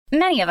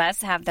Many of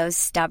us have those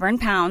stubborn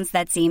pounds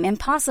that seem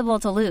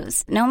impossible to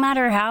lose, no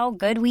matter how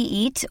good we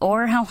eat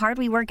or how hard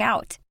we work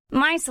out.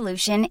 My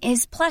solution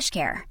is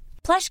PlushCare.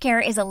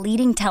 PlushCare is a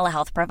leading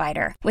telehealth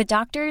provider with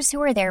doctors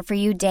who are there for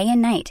you day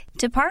and night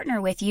to partner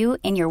with you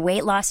in your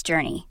weight loss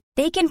journey.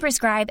 They can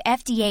prescribe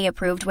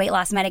FDA-approved weight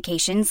loss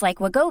medications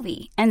like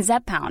Wegovy and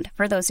Zepbound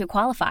for those who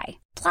qualify.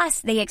 Plus,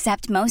 they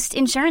accept most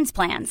insurance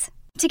plans.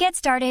 To get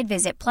started,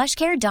 visit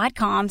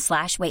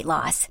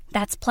plushcare.com/weightloss.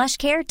 That's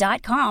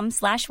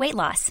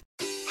plushcare.com/weightloss.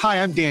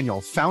 Hi, I'm Daniel,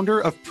 founder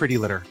of Pretty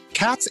Litter.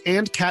 Cats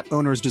and cat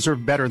owners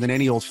deserve better than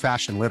any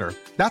old-fashioned litter.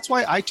 That's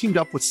why I teamed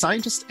up with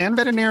scientists and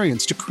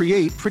veterinarians to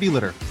create Pretty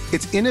Litter.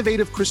 Its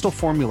innovative crystal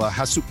formula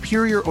has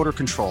superior odor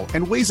control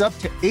and weighs up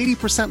to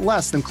 80%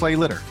 less than clay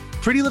litter.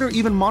 Pretty Litter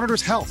even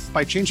monitors health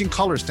by changing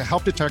colors to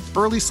help detect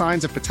early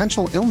signs of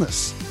potential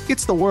illness.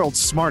 It's the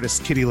world's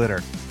smartest kitty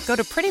litter. Go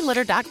to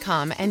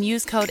prettylitter.com and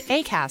use code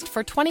ACAST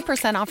for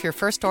 20% off your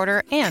first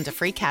order and a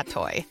free cat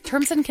toy.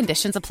 Terms and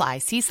conditions apply.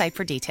 See site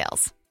for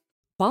details.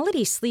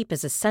 Quality sleep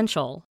is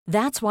essential.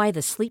 That's why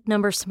the Sleep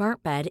Number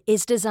Smart Bed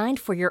is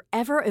designed for your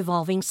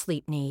ever-evolving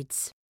sleep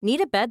needs.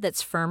 Need a bed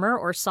that's firmer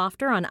or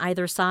softer on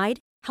either side?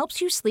 Helps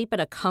you sleep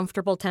at a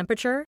comfortable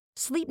temperature?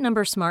 Sleep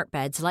Number Smart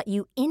Beds let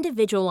you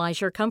individualize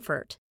your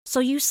comfort, so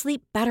you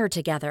sleep better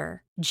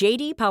together.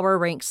 J.D. Power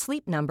ranks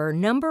Sleep Number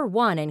number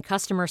one in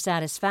customer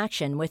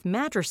satisfaction with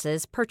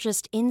mattresses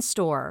purchased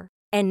in-store.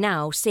 And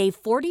now, save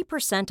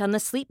 40% on the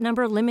Sleep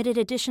Number Limited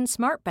Edition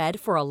Smart Bed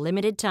for a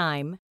limited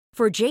time.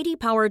 For J.D.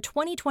 Power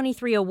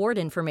 2023 award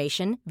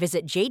information,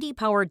 visit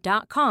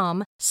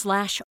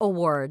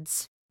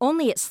jdpower.com/awards.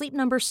 Only at Sleep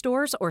Number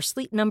stores or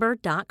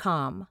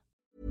sleepnumber.com.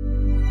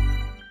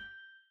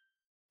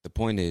 The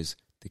point is,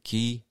 the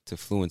key to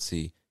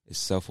fluency is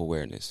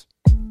self-awareness.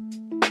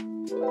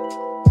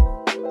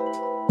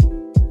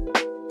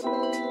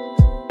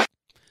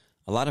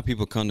 A lot of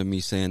people come to me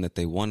saying that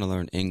they want to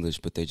learn English,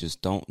 but they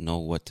just don't know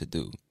what to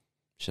do.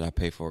 Should I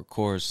pay for a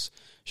course?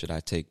 Should I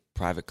take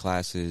private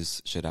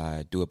classes? Should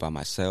I do it by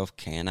myself?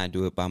 Can I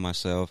do it by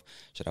myself?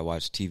 Should I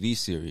watch TV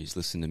series,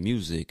 listen to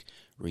music,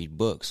 read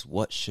books?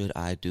 What should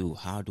I do?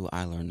 How do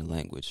I learn the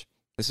language?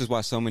 This is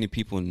why so many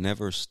people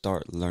never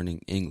start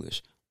learning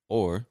English,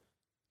 or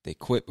they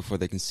quit before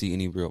they can see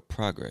any real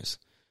progress.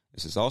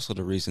 This is also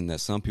the reason that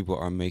some people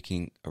are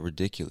making a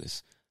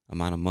ridiculous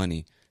amount of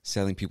money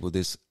selling people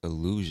this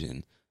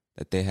illusion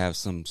that they have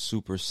some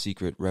super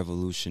secret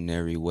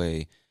revolutionary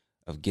way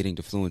of getting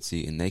to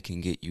fluency and they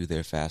can get you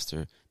there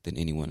faster than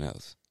anyone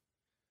else.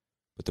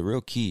 But the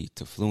real key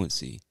to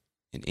fluency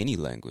in any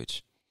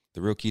language,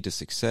 the real key to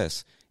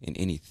success in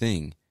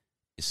anything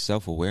is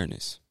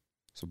self-awareness.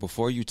 So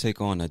before you take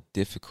on a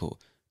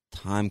difficult,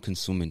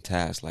 time-consuming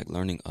task like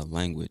learning a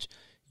language,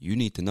 you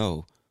need to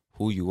know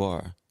who you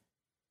are,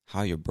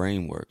 how your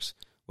brain works,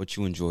 what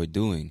you enjoy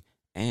doing,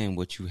 and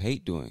what you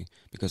hate doing,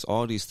 because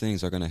all these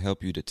things are going to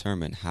help you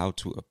determine how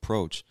to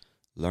approach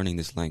learning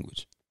this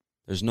language.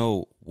 There's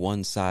no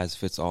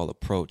one-size-fits-all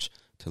approach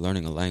to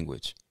learning a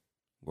language.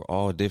 We're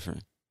all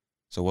different.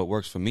 So what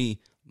works for me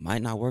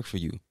might not work for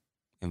you,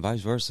 and vice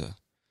versa.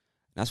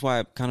 That's why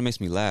it kind of makes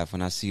me laugh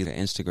when I see the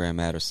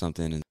Instagram ad or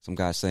something and some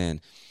guy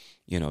saying,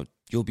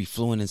 you'll be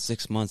fluent in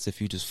 6 months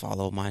if you just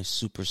follow my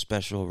super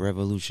special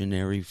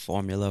revolutionary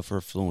formula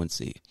for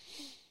fluency.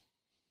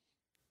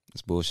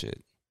 It's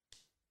bullshit.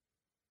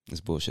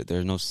 It's bullshit. There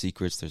are no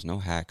secrets. There's no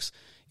hacks.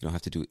 You don't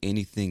have to do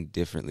anything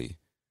differently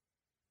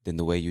than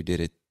the way you did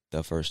it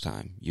the first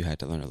time you had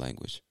to learn a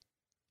language.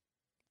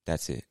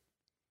 That's it.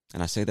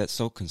 And I say that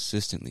so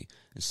consistently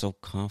and so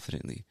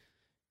confidently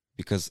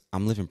because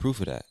I'm living proof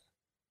of that.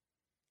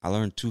 I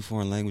learned 2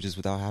 foreign languages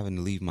without having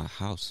to leave my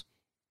house.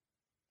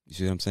 You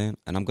see what I'm saying?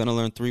 And I'm going to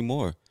learn 3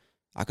 more.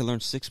 I could learn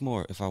 6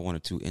 more if I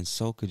wanted to, and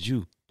so could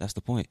you. That's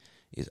the point.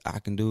 Is I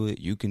can do it,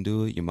 you can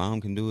do it, your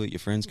mom can do it, your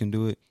friends can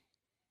do it.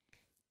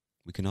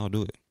 We can all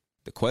do it.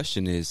 The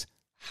question is,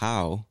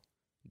 how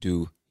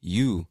do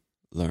you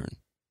learn?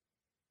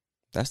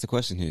 That's the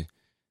question here.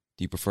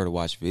 Do you prefer to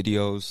watch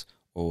videos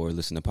or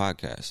listen to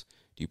podcasts?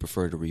 Do you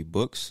prefer to read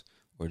books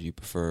or do you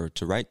prefer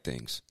to write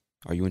things?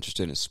 Are you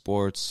interested in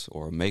sports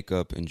or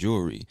makeup and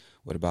jewelry?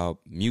 What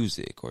about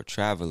music or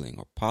traveling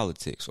or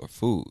politics or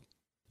food?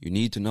 You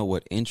need to know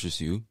what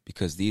interests you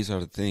because these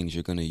are the things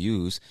you're going to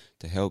use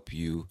to help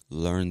you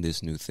learn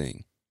this new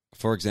thing.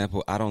 For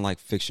example, I don't like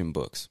fiction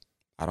books.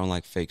 I don't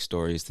like fake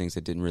stories, things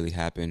that didn't really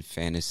happen,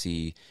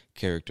 fantasy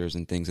characters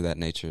and things of that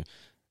nature.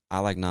 I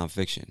like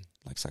nonfiction,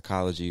 like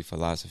psychology,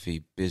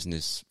 philosophy,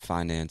 business,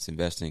 finance,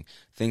 investing,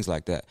 things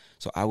like that.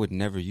 So I would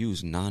never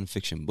use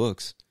nonfiction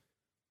books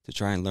to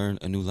try and learn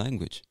a new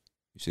language.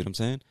 You see what I'm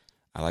saying?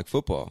 I like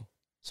football.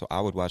 So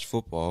I would watch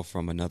football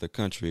from another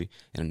country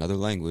in another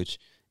language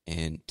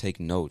and take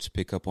notes,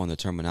 pick up on the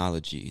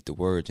terminology, the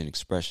words and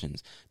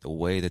expressions, the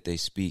way that they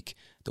speak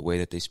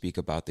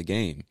about the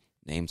game,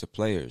 names of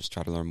players,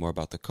 try to learn more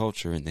about the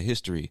culture and the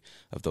history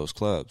of those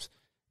clubs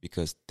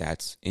because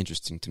that's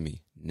interesting to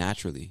me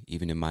naturally,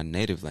 even in my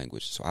native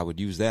language. So I would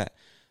use that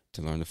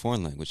to learn the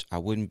foreign language. I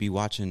wouldn't be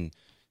watching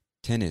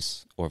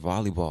tennis or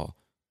volleyball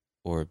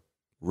or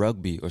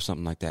rugby or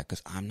something like that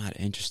because I'm not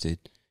interested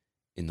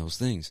in those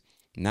things.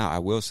 Now, I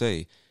will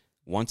say,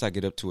 once I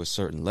get up to a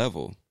certain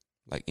level,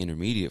 like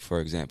intermediate, for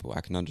example,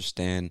 I can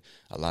understand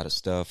a lot of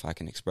stuff. I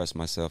can express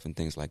myself and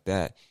things like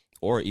that.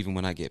 Or even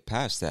when I get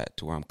past that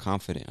to where I'm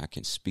confident, I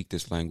can speak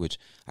this language,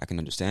 I can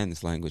understand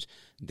this language,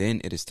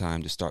 then it is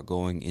time to start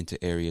going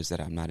into areas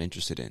that I'm not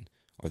interested in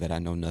or that I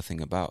know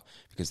nothing about,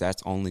 because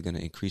that's only going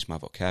to increase my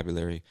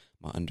vocabulary,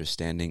 my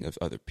understanding of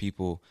other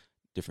people,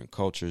 different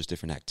cultures,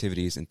 different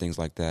activities, and things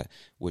like that,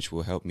 which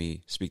will help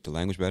me speak the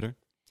language better,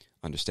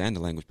 understand the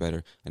language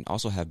better, and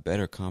also have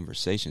better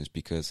conversations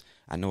because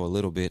I know a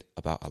little bit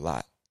about a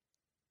lot.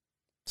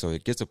 So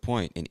it gets a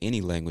point in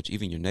any language,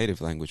 even your native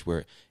language,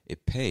 where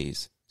it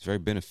pays. It's very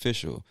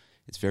beneficial.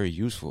 It's very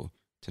useful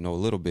to know a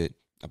little bit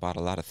about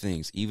a lot of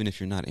things, even if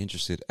you're not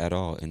interested at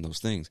all in those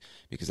things.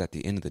 Because at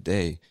the end of the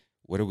day,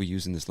 what are we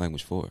using this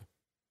language for?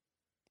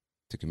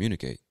 To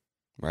communicate,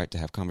 right? To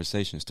have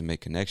conversations, to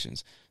make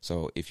connections.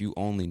 So if you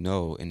only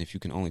know and if you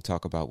can only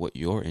talk about what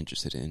you're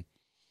interested in,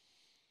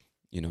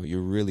 you know,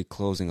 you're really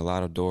closing a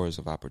lot of doors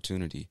of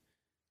opportunity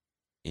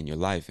in your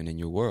life and in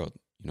your world.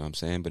 You know what I'm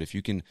saying? But if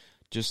you can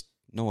just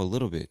know a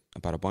little bit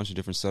about a bunch of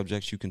different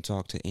subjects, you can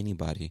talk to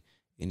anybody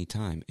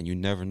anytime, and you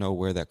never know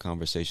where that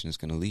conversation is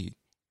going to lead.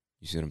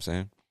 You see what I'm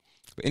saying?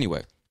 But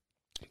anyway,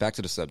 back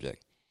to the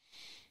subject.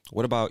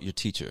 What about your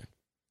teacher?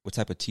 What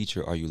type of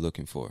teacher are you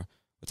looking for?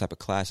 What type of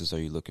classes are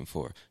you looking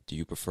for? Do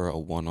you prefer a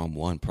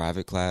one-on-one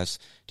private class?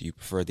 Do you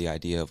prefer the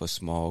idea of a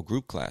small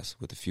group class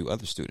with a few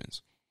other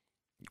students?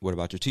 What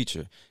about your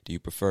teacher? Do you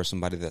prefer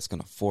somebody that's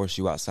going to force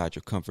you outside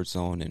your comfort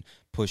zone and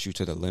push you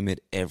to the limit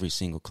every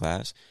single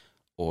class?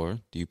 Or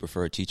do you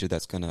prefer a teacher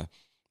that's going to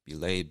be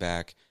laid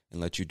back and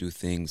let you do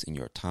things in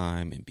your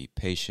time and be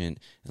patient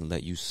and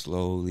let you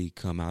slowly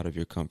come out of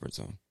your comfort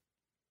zone?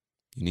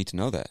 You need to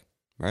know that,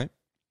 right?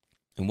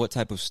 And what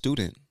type of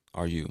student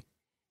are you?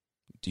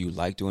 Do you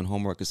like doing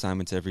homework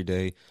assignments every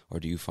day, or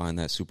do you find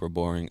that super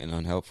boring and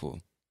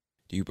unhelpful?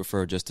 Do you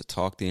prefer just to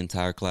talk the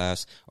entire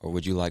class, or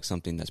would you like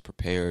something that's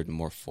prepared,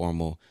 more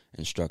formal,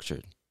 and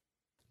structured?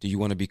 Do you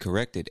want to be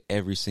corrected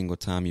every single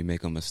time you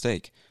make a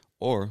mistake,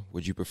 or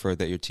would you prefer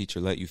that your teacher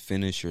let you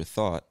finish your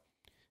thought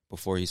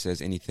before he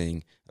says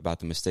anything about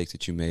the mistakes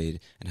that you made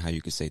and how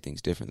you could say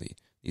things differently?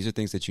 These are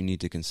things that you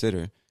need to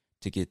consider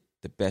to get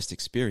the best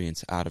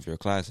experience out of your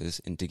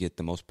classes and to get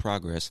the most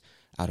progress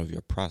out of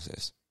your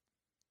process.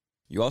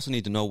 You also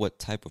need to know what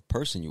type of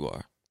person you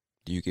are.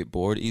 Do you get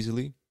bored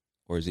easily,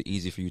 or is it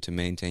easy for you to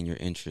maintain your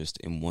interest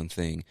in one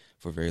thing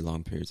for very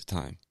long periods of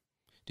time?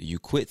 Do you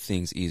quit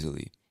things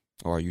easily,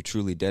 or are you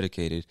truly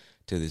dedicated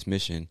to this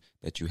mission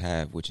that you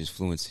have, which is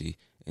fluency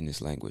in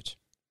this language?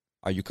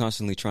 Are you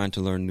constantly trying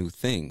to learn new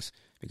things?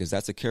 Because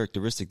that's a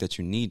characteristic that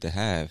you need to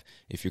have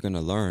if you're going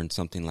to learn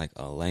something like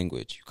a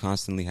language. You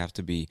constantly have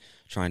to be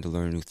trying to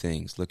learn new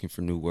things, looking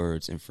for new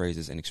words and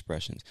phrases and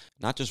expressions.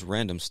 Not just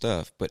random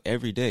stuff, but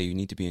every day you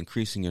need to be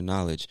increasing your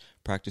knowledge,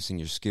 practicing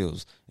your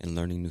skills, and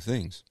learning new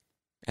things.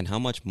 And how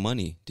much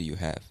money do you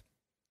have?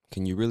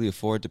 Can you really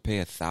afford to pay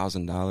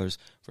 $1,000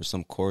 for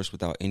some course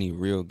without any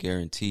real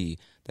guarantee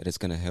that it's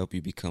going to help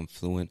you become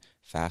fluent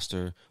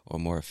faster or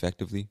more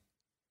effectively?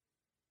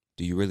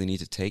 Do you really need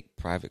to take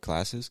private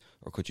classes,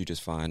 or could you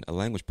just find a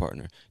language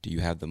partner? Do you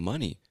have the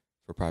money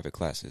for private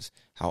classes?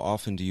 How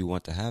often do you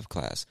want to have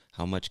class?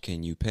 How much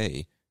can you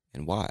pay,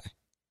 and why?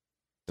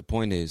 The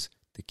point is,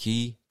 the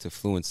key to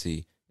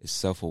fluency is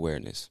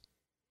self-awareness.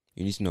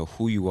 You need to know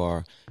who you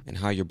are and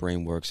how your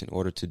brain works in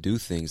order to do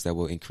things that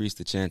will increase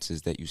the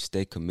chances that you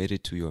stay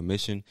committed to your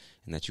mission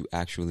and that you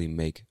actually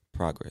make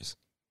progress.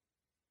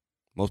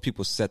 Most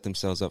people set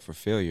themselves up for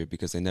failure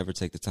because they never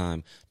take the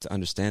time to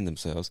understand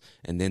themselves,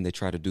 and then they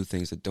try to do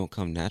things that don't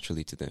come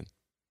naturally to them.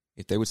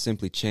 If they would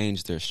simply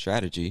change their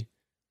strategy,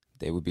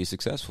 they would be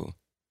successful.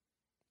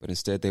 But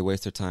instead, they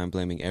waste their time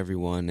blaming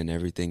everyone and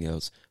everything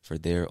else for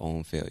their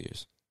own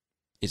failures.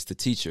 It's the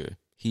teacher.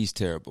 He's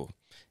terrible.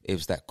 It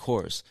was that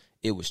course.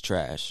 It was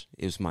trash.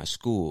 It was my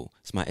school.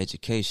 It's my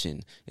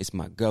education. It's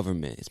my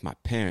government. It's my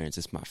parents.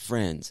 It's my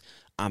friends.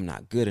 I'm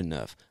not good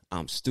enough.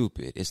 I'm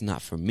stupid. It's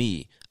not for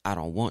me. I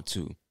don't want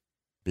to.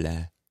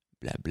 Blah,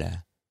 blah, blah,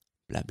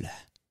 blah,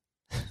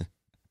 blah.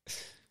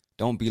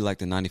 Don't be like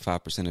the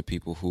 95% of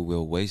people who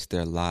will waste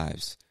their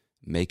lives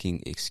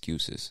making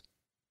excuses.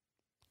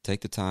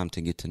 Take the time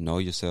to get to know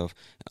yourself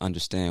and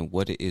understand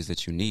what it is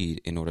that you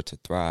need in order to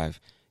thrive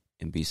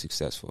and be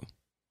successful.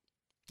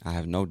 I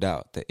have no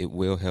doubt that it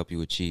will help you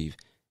achieve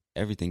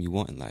everything you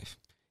want in life,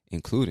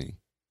 including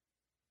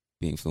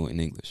being fluent in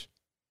English.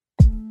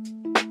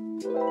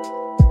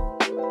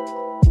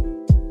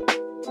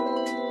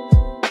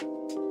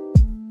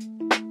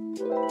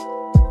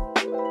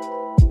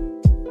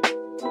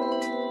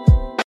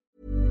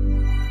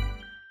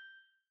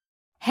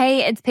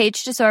 Hey, it's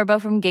Paige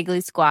DeSorbo from Giggly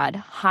Squad.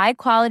 High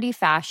quality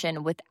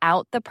fashion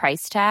without the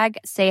price tag.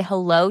 Say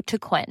hello to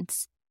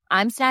Quince.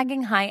 I'm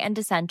snagging high-end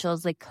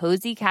essentials like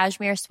cozy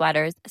cashmere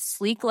sweaters,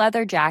 sleek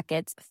leather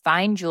jackets,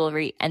 fine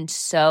jewelry, and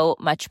so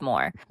much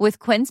more. With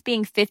Quince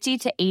being 50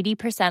 to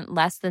 80%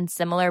 less than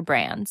similar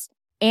brands.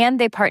 And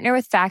they partner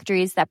with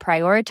factories that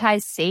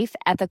prioritize safe,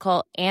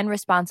 ethical, and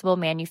responsible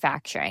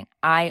manufacturing.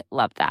 I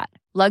love that.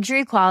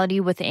 Luxury quality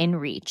within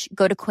reach.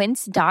 Go to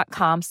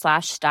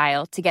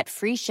quince.com/style to get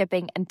free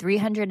shipping and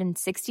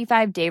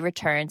 365-day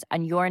returns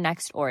on your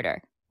next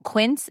order.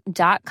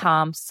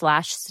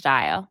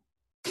 Quince.com/style.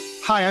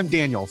 Hi, I'm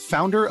Daniel,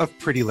 founder of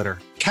Pretty Litter.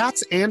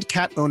 Cats and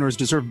cat owners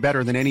deserve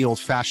better than any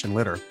old-fashioned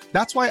litter.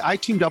 That's why I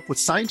teamed up with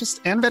scientists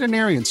and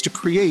veterinarians to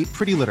create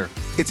Pretty Litter.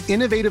 Its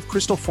innovative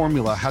crystal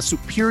formula has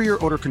superior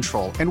odor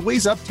control and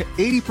weighs up to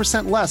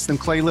 80% less than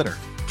clay litter.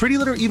 Pretty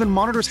Litter even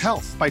monitors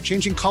health by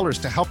changing colors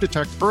to help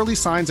detect early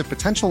signs of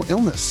potential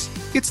illness.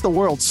 It's the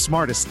world's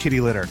smartest kitty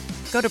litter.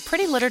 Go to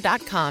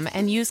prettylitter.com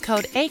and use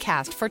code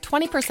ACAST for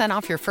 20%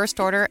 off your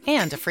first order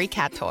and a free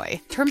cat toy.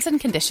 Terms and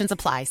conditions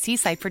apply. See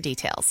site for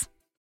details.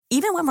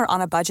 Even when we're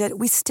on a budget,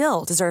 we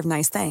still deserve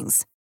nice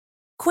things.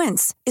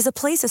 Quince is a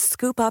place to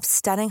scoop up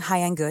stunning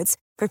high-end goods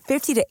for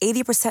 50 to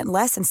 80%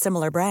 less than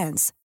similar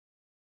brands.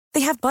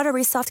 They have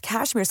buttery soft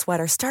cashmere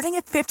sweaters starting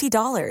at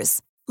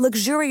 $50,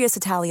 luxurious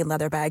Italian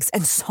leather bags,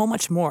 and so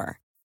much more.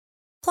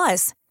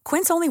 Plus,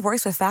 Quince only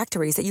works with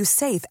factories that use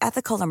safe,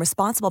 ethical, and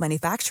responsible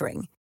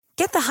manufacturing.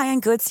 Get the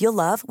high-end goods you'll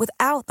love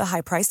without the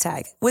high price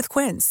tag with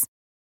Quince.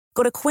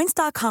 Go to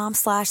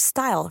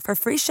quince.com/style for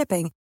free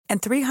shipping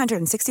and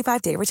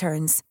 365-day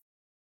returns.